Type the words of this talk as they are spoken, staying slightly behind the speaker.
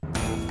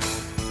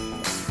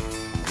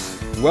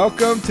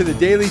Welcome to the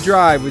Daily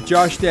Drive with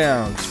Josh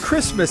Downs,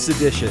 Christmas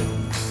edition,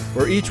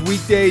 where each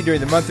weekday during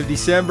the month of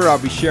December, I'll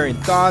be sharing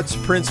thoughts,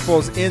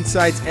 principles,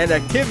 insights, and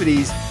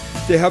activities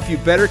to help you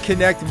better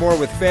connect more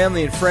with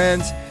family and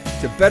friends,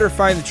 to better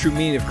find the true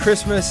meaning of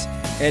Christmas,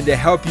 and to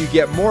help you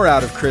get more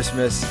out of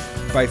Christmas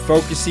by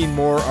focusing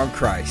more on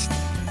Christ.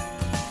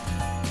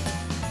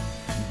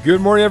 Good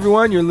morning,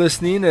 everyone. You're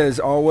listening, as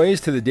always,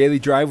 to the Daily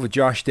Drive with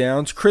Josh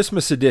Downs,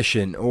 Christmas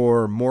edition,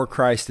 or More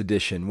Christ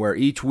edition, where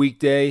each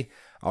weekday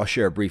I'll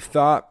share a brief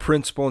thought,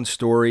 principle, and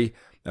story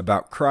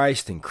about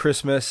Christ and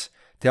Christmas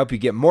to help you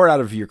get more out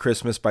of your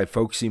Christmas by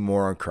focusing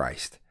more on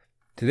Christ.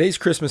 Today's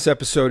Christmas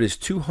episode is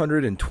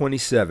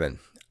 227.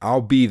 I'll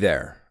be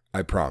there,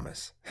 I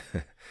promise.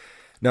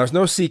 Now, it's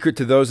no secret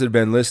to those that have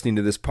been listening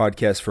to this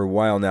podcast for a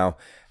while now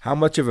how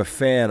much of a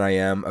fan I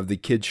am of the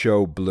kids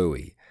show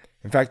Bluey.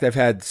 In fact, I've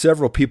had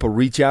several people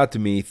reach out to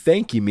me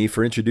thanking me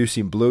for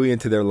introducing Bluey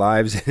into their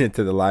lives and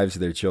into the lives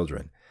of their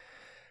children.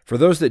 For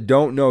those that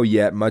don't know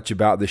yet much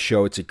about the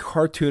show, it's a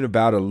cartoon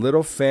about a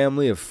little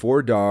family of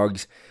 4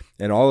 dogs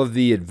and all of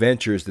the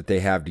adventures that they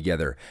have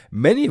together,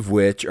 many of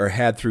which are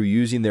had through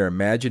using their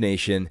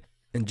imagination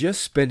and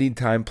just spending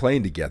time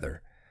playing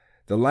together.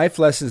 The life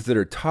lessons that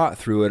are taught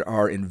through it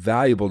are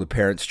invaluable to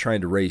parents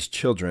trying to raise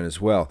children as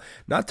well,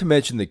 not to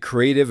mention the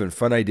creative and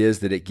fun ideas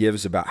that it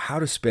gives about how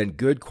to spend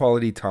good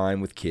quality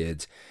time with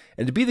kids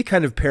and to be the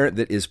kind of parent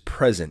that is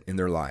present in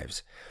their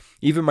lives.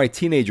 Even my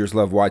teenagers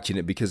love watching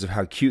it because of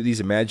how cute these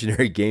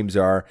imaginary games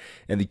are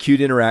and the cute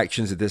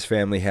interactions that this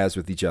family has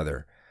with each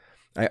other.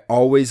 I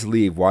always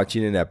leave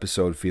watching an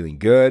episode feeling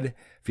good,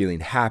 feeling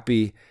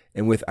happy,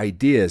 and with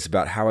ideas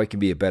about how I can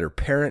be a better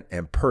parent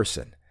and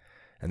person.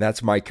 And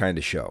that's my kind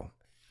of show.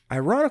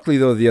 Ironically,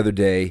 though, the other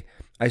day,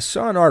 I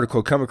saw an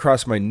article come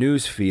across my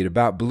news feed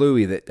about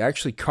Bluey that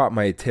actually caught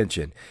my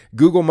attention.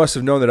 Google must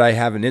have known that I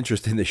have an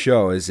interest in the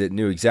show, as it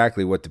knew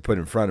exactly what to put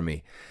in front of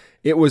me.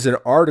 It was an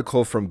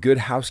article from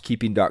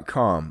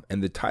goodhousekeeping.com,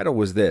 and the title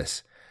was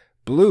this: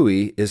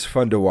 Bluey is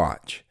fun to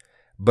watch,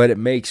 but it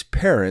makes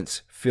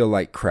parents feel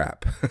like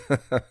crap,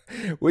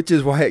 which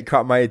is why it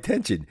caught my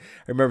attention.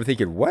 I remember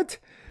thinking, what?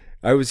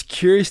 I was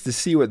curious to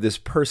see what this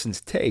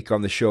person's take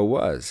on the show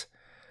was.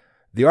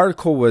 The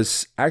article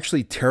was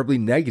actually terribly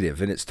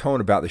negative in its tone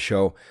about the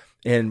show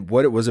and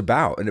what it was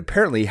about, and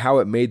apparently how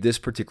it made this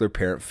particular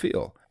parent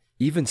feel,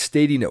 even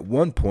stating at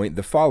one point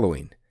the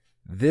following: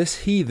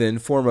 "This heathen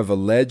form of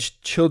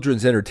alleged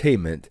children's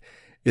entertainment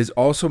is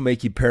also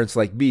making parents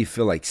like me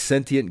feel like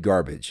sentient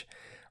garbage.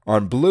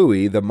 On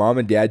Bluey, the mom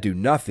and dad do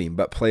nothing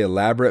but play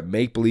elaborate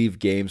make-believe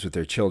games with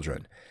their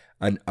children,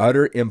 an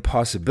utter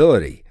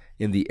impossibility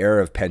in the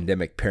era of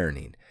pandemic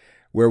parenting,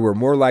 where we're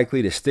more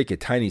likely to stick a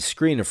tiny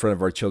screen in front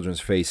of our children's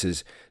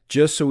faces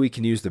just so we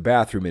can use the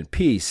bathroom in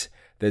peace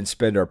than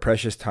spend our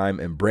precious time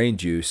and brain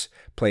juice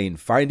playing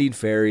Finding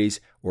Fairies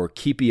or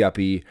Keepy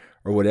Uppy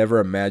or whatever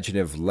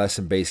imaginative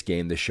lesson-based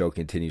game the show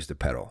continues to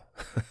peddle."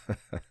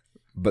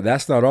 But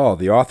that's not all.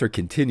 The author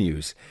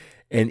continues,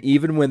 "And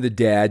even when the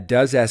dad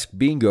does ask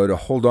Bingo to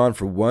hold on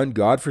for one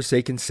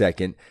godforsaken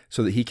second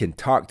so that he can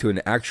talk to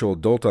an actual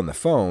adult on the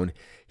phone,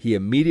 he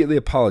immediately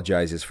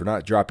apologizes for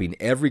not dropping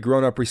every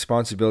grown-up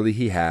responsibility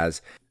he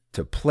has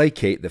to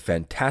placate the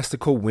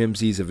fantastical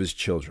whimsies of his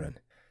children."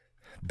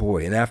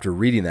 Boy, and after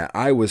reading that,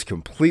 I was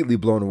completely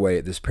blown away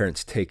at this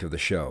parent's take of the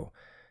show.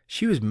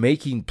 She was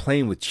making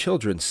playing with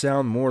children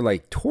sound more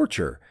like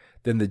torture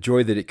than the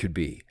joy that it could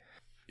be.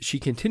 She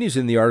continues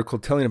in the article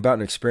telling about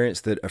an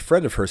experience that a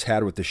friend of hers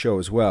had with the show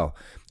as well,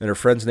 and her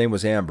friend's name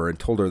was Amber, and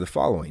told her the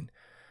following: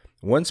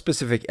 "One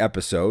specific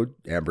episode,"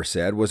 Amber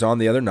said, "was on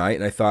the other night,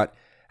 and I thought,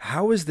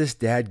 how is this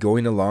dad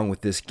going along with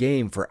this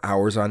game for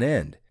hours on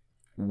end?"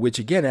 Which,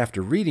 again,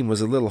 after reading,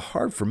 was a little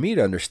hard for me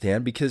to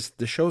understand because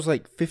the show's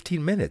like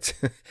 15 minutes.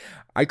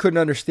 "I couldn't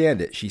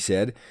understand it," she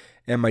said,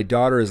 "and my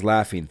daughter is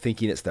laughing,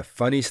 thinking it's the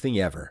funniest thing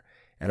ever.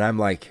 And I'm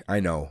like, I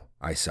know,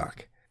 I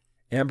suck."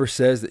 Amber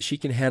says that she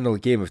can handle a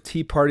game of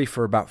Tea Party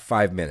for about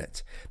 5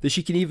 minutes, that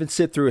she can even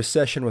sit through a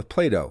session with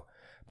Play-Doh.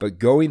 But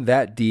going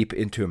that deep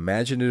into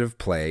imaginative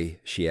play,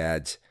 she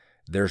adds,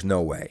 there's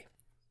no way.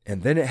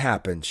 "And then it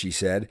happened," she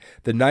said,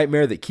 "the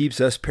nightmare that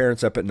keeps us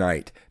parents up at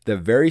night, the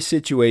very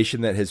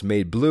situation that has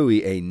made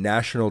Bluey a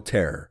national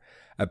terror,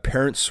 a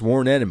parent's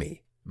sworn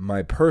enemy,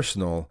 my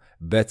personal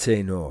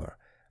bête noire."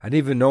 I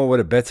didn't even know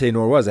what a bête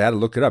noire was. I had to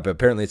look it up.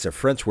 Apparently it's a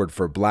French word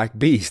for black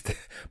beast.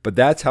 But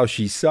that's how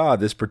she saw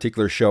this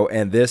particular show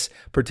and this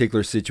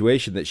particular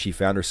situation that she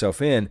found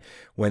herself in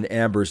when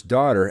Amber's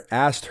daughter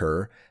asked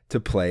her to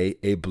play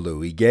a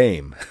Bluey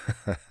game.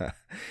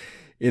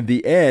 "In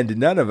the end,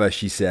 none of us,"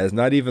 she says,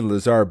 "not even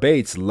Lazar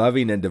Bates'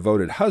 loving and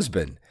devoted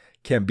husband,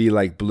 can be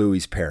like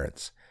Bluey's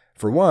parents.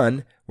 For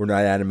one, we're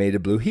not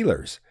animated blue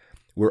healers.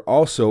 We're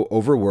also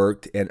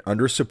overworked and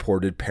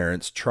under-supported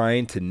parents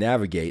trying to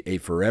navigate a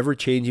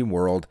forever-changing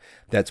world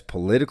that's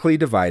politically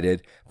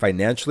divided,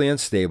 financially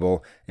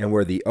unstable, and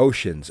where the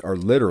oceans are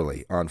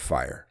literally on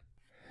fire."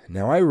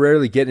 Now, I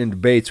rarely get in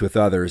debates with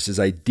others as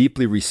I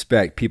deeply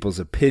respect people's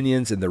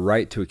opinions and the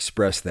right to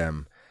express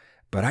them.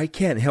 but I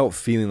can't help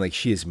feeling like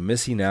she is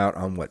missing out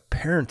on what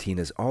parenting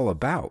is all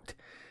about,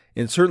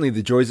 and certainly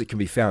the joys that can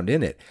be found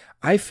in it.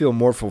 I feel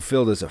more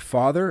fulfilled as a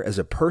father, as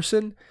a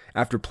person,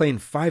 after playing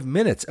 5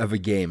 minutes of a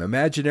game,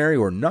 imaginary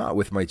or not,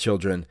 with my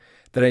children,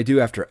 than I do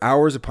after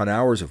hours upon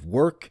hours of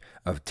work,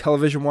 of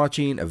television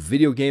watching, of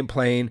video game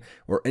playing,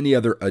 or any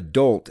other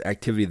adult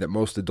activity that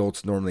most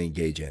adults normally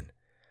engage in.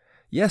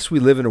 Yes, we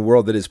live in a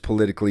world that is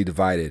politically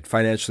divided,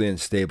 financially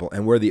unstable,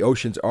 and where the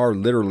oceans are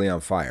literally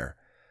on fire.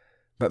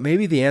 But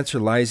maybe the answer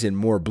lies in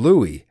more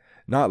bluey,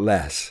 not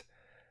less.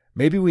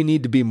 Maybe we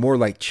need to be more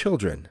like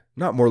children,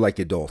 not more like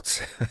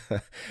adults.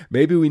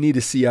 Maybe we need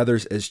to see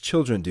others as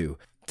children do,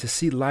 to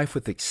see life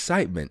with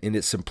excitement in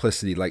its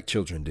simplicity like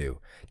children do,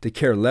 to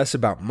care less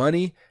about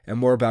money and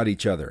more about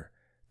each other,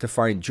 to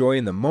find joy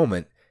in the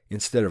moment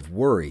instead of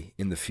worry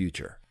in the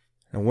future.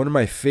 Now, one of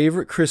my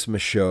favorite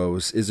Christmas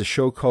shows is a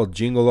show called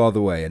Jingle All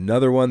the Way,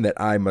 another one that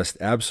I must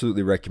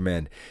absolutely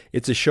recommend.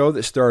 It's a show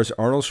that stars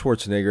Arnold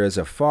Schwarzenegger as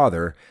a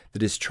father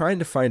that is trying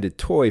to find a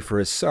toy for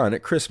his son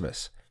at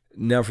Christmas.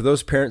 Now, for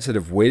those parents that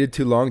have waited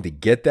too long to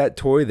get that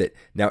toy that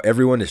now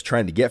everyone is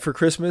trying to get for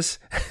Christmas,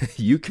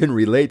 you can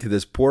relate to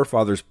this poor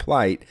father's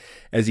plight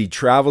as he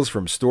travels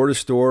from store to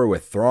store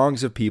with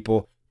throngs of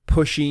people,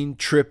 pushing,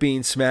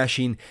 tripping,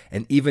 smashing,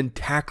 and even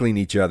tackling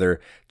each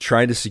other,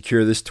 trying to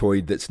secure this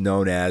toy that's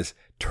known as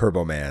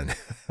Turbo Man.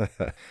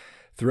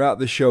 Throughout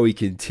the show, he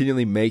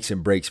continually makes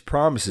and breaks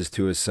promises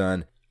to his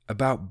son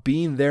about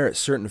being there at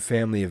certain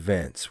family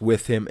events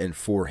with him and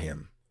for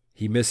him.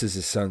 He misses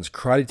his son's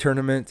karate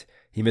tournament.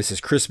 He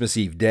misses Christmas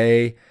Eve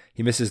day.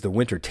 He misses the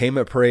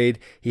Wintertainment Parade.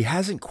 He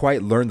hasn't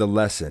quite learned the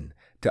lesson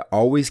to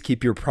always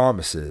keep your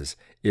promises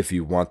if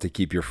you want to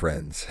keep your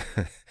friends.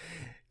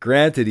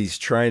 Granted, he's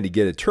trying to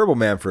get a Turbo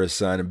Man for his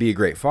son and be a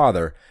great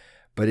father,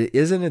 but it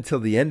isn't until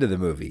the end of the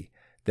movie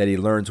that he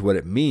learns what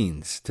it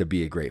means to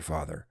be a great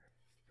father.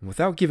 And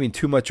without giving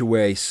too much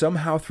away,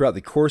 somehow throughout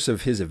the course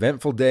of his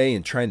eventful day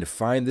and trying to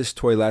find this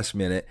toy last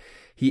minute,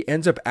 he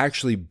ends up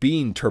actually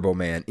being Turbo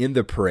Man in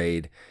the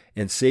parade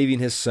and saving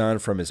his son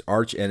from his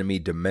arch enemy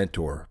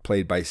Dementor,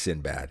 played by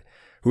Sinbad,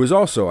 who is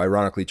also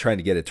ironically trying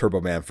to get a Turbo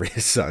Man for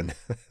his son.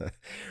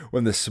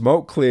 When the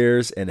smoke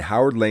clears and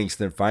Howard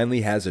Langston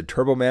finally has a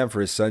Turbo Man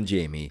for his son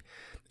Jamie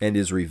and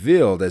is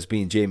revealed as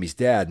being Jamie's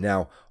dad,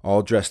 now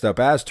all dressed up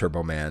as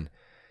Turbo Man,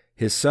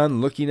 his son,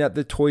 looking at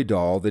the toy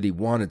doll that he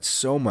wanted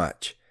so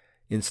much,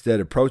 instead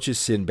approaches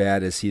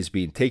Sinbad as he is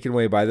being taken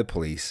away by the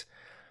police.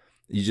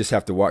 You just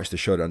have to watch the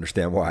show to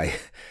understand why.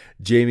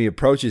 Jamie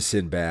approaches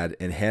Sinbad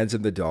and hands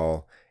him the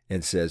doll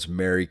and says,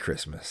 "Merry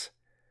Christmas."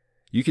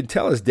 You can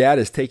tell his dad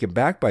is taken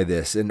back by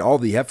this and all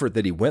the effort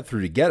that he went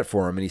through to get it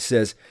for him. And he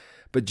says,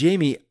 "But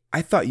Jamie,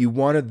 I thought you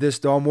wanted this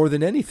doll more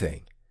than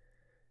anything."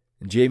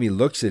 And Jamie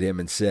looks at him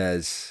and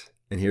says,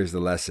 and here's the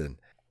lesson,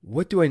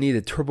 "What do I need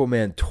a Turbo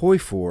Man toy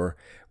for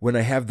when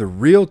I have the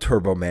real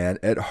Turbo Man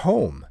at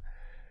home?"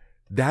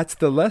 That's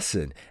the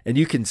lesson. And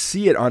you can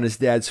see it on his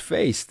dad's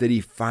face that he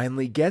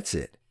finally gets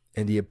it.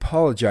 And he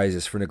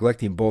apologizes for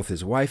neglecting both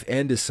his wife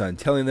and his son,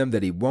 telling them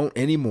that he won't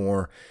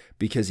anymore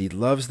because he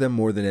loves them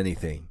more than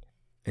anything.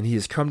 And he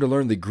has come to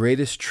learn the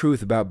greatest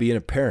truth about being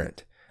a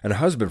parent, and a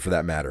husband for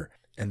that matter.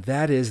 And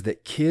that is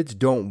that kids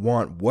don't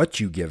want what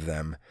you give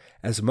them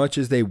as much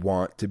as they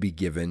want to be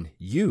given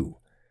you.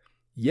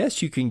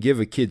 Yes, you can give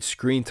a kid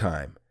screen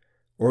time,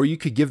 or you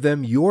could give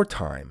them your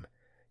time.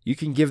 You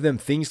can give them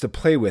things to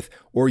play with,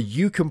 or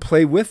you can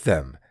play with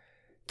them.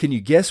 Can you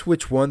guess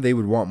which one they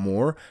would want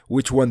more?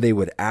 Which one they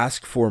would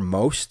ask for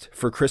most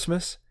for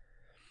Christmas?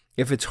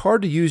 If it's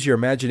hard to use your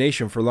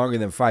imagination for longer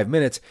than 5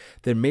 minutes,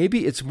 then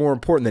maybe it's more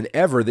important than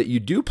ever that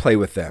you do play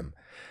with them.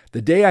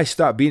 The day I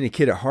stop being a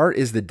kid at heart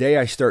is the day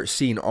I start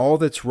seeing all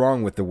that's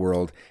wrong with the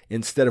world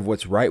instead of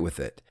what's right with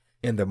it.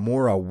 And the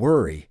more I'll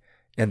worry,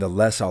 and the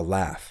less I'll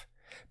laugh.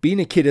 Being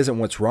a kid isn't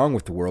what's wrong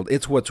with the world,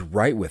 it's what's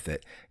right with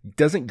it.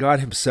 Doesn't God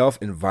himself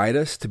invite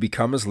us to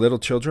become as little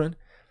children?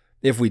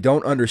 If we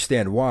don't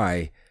understand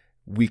why,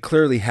 we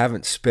clearly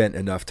haven't spent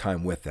enough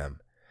time with them.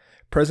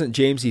 President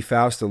James E.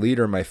 Faust, a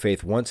leader in my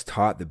faith, once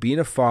taught that being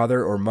a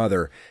father or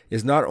mother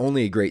is not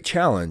only a great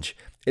challenge,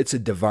 it's a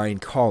divine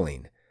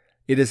calling.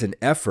 It is an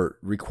effort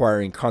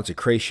requiring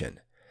consecration.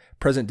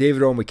 President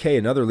David O. McKay,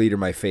 another leader in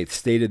my faith,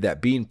 stated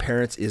that being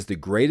parents is the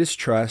greatest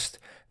trust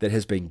that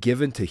has been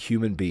given to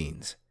human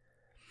beings.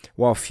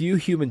 While few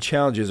human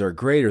challenges are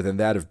greater than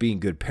that of being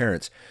good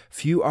parents,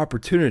 few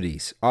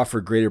opportunities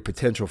offer greater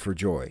potential for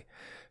joy.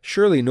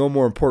 Surely no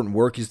more important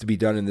work is to be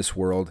done in this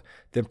world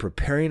than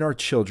preparing our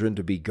children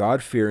to be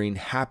God-fearing,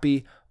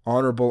 happy,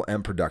 honorable,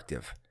 and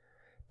productive.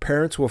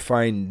 Parents will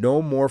find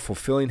no more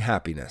fulfilling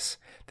happiness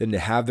than to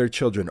have their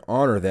children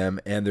honor them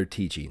and their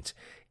teachings.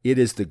 It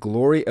is the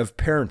glory of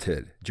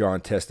parenthood,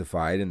 John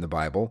testified in the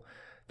Bible,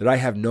 that I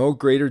have no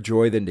greater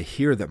joy than to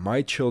hear that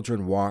my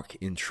children walk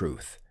in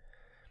truth.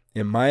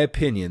 In my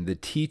opinion, the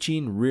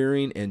teaching,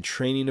 rearing, and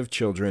training of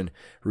children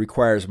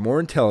requires more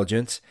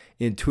intelligence,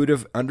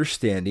 intuitive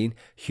understanding,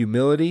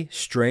 humility,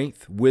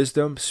 strength,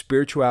 wisdom,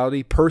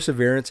 spirituality,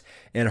 perseverance,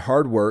 and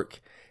hard work,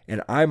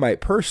 and I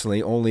might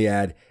personally only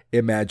add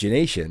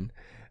imagination,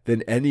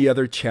 than any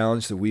other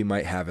challenge that we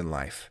might have in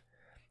life.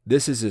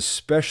 This is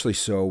especially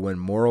so when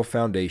moral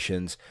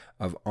foundations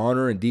of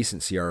honor and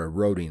decency are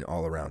eroding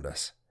all around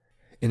us.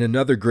 In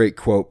another great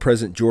quote,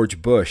 President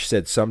George Bush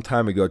said some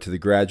time ago to the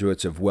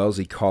graduates of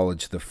Wellesley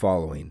College the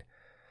following: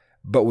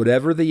 "But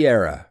whatever the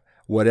era,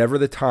 whatever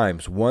the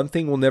times, one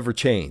thing will never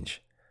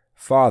change: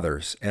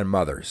 fathers and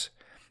mothers.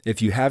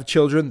 If you have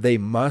children, they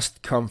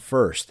must come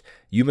first.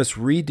 You must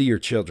read to your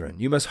children.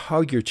 You must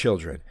hug your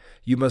children.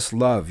 You must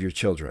love your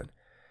children.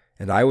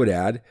 And I would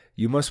add,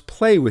 you must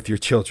play with your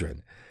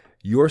children.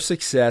 Your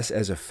success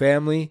as a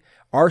family,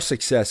 our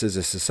success as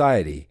a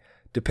society,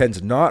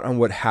 depends not on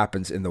what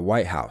happens in the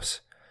White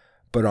House,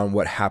 but on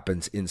what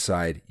happens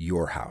inside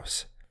your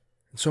house."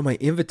 And so my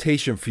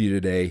invitation for you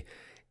today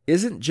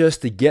isn't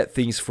just to get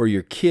things for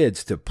your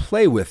kids to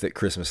play with at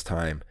Christmas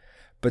time,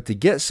 but to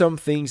get some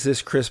things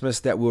this Christmas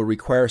that will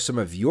require some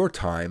of your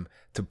time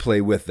to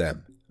play with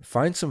them.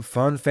 Find some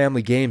fun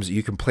family games that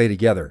you can play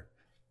together.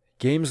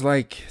 Games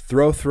like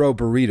Throw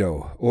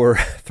Burrito, or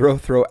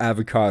Throw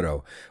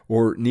Avocado,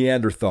 or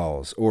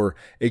Neanderthals, or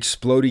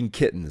Exploding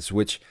Kittens,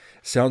 which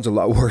sounds a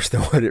lot worse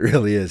than what it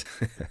really is.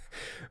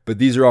 But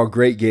these are all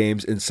great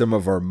games and some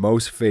of our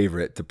most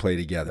favorite to play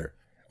together.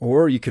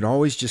 Or you can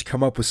always just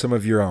come up with some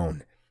of your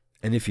own.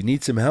 And if you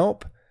need some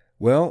help,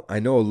 well,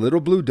 I know a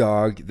little blue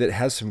dog that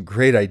has some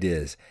great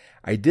ideas.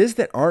 Ideas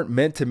that aren't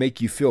meant to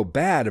make you feel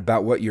bad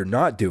about what you're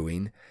not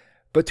doing,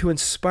 but to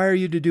inspire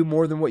you to do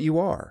more than what you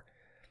are.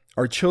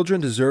 Our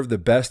children deserve the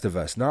best of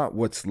us, not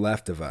what's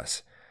left of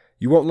us.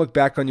 You won't look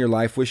back on your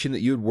life wishing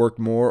that you had worked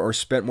more or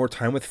spent more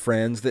time with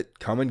friends that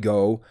come and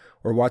go,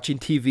 or watching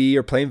TV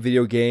or playing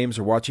video games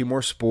or watching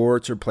more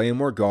sports or playing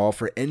more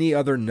golf or any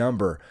other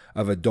number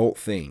of adult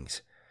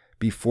things,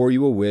 before you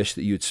will wish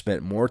that you had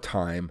spent more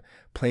time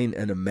playing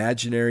an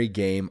imaginary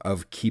game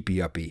of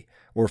keepy-uppy,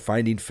 or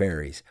finding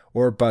fairies,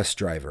 or bus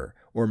driver,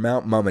 or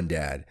Mount Mom and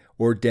Dad,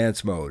 or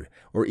dance mode,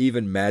 or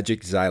even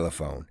magic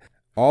xylophone.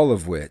 All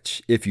of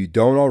which, if you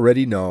don't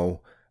already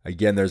know,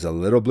 again, there's a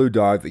little blue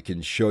dog that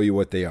can show you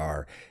what they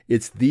are.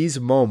 It's these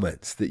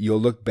moments that you'll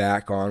look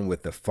back on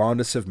with the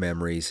fondest of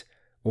memories,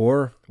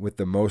 or with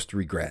the most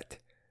regret.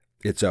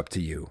 It's up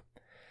to you.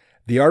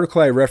 The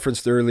article I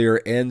referenced earlier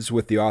ends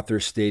with the author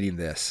stating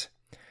this: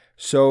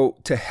 "So,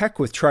 to heck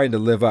with trying to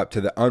live up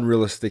to the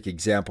unrealistic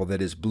example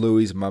that is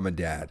Bluey's mom and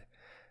dad.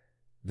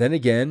 Then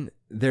again,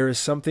 there is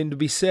something to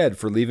be said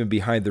for leaving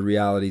behind the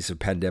realities of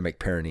pandemic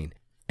parenting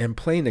and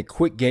playing a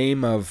quick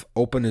game of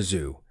Open a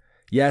Zoo.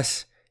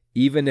 Yes,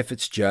 even if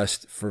it's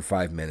just for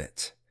 5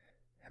 minutes."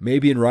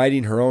 Maybe in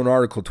writing her own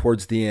article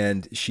towards the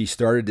end, she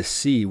started to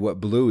see what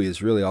Bluey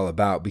is really all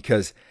about,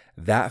 because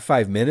that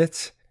 5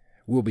 minutes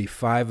will be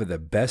 5 of the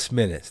best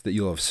minutes that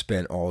you'll have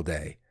spent all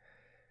day.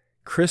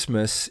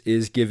 Christmas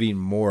is giving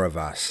more of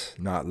us,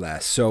 not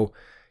less. So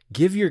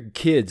give your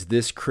kids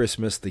this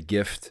Christmas the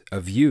gift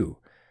of you.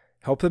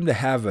 Help them to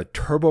have a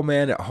Turbo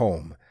Man at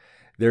home.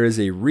 There is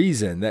a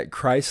reason that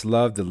Christ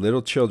loved the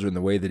little children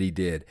the way that he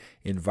did,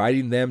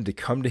 inviting them to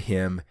come to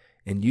him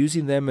and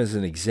using them as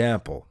an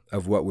example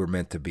of what we're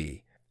meant to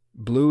be.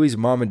 Bluey's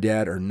mom and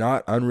dad are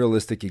not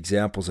unrealistic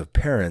examples of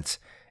parents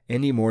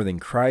any more than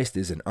Christ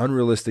is an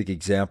unrealistic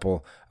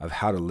example of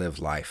how to live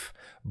life.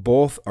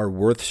 Both are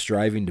worth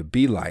striving to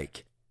be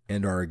like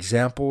and are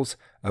examples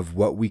of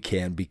what we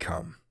can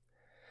become.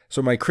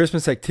 So my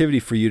Christmas activity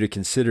for you to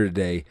consider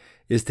today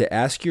is to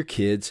ask your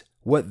kids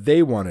what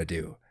they want to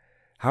do.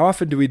 How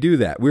often do we do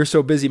that? We're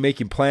so busy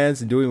making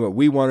plans and doing what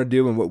we want to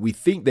do and what we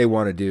think they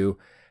want to do.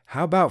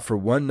 How about for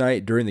one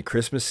night during the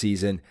Christmas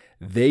season,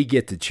 they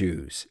get to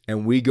choose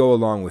and we go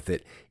along with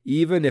it,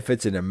 even if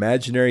it's an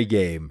imaginary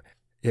game.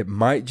 It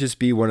might just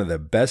be one of the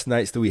best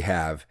nights that we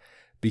have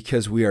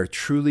because we are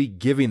truly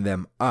giving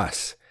them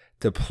us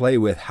to play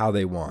with how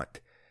they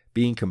want,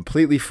 being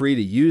completely free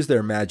to use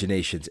their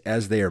imaginations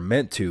as they are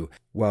meant to,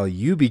 while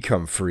you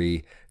become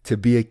free to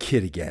be a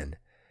kid again.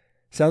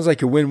 Sounds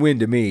like a win-win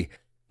to me.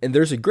 And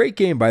there's a great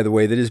game, by the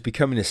way, that is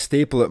becoming a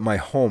staple at my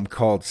home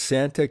called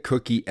Santa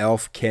Cookie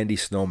Elf Candy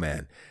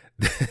Snowman.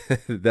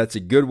 That's a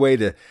good way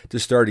to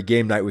start a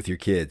game night with your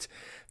kids.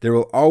 There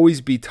will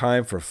always be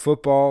time for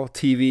football,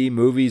 TV,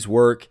 movies,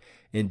 work,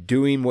 and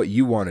doing what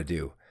you want to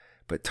do.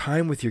 But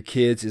time with your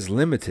kids is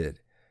limited.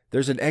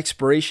 There's an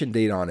expiration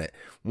date on it.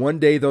 One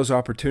day those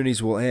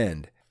opportunities will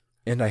end.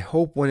 And I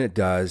hope when it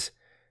does,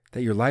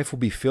 that your life will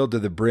be filled to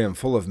the brim,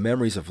 full of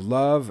memories of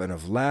love and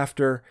of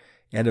laughter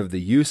and of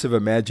the use of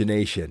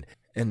imagination,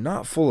 and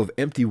not full of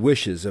empty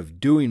wishes of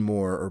doing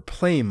more or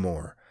playing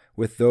more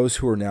with those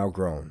who are now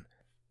grown.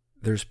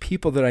 There's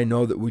people that I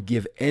know that would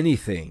give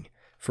anything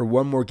for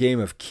one more game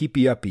of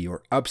keepy-uppy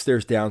or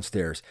upstairs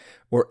downstairs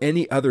or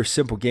any other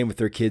simple game with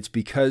their kids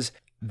because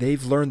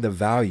they've learned the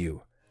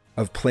value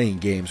of playing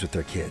games with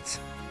their kids.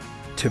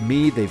 To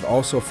me, they've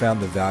also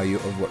found the value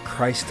of what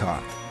Christ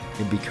taught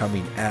in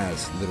becoming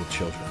as little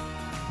children.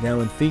 Now,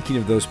 in thinking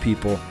of those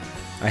people,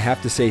 I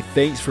have to say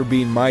thanks for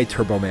being my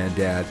Turbo Man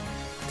dad.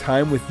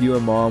 Time with you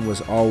and Mom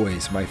was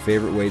always my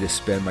favorite way to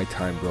spend my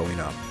time growing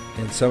up,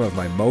 and some of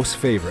my most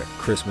favorite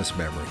Christmas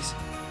memories.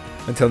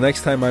 Until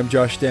next time, I'm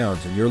Josh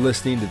Downs, and you're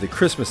listening to the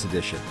Christmas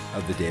edition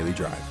of The Daily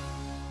Drive.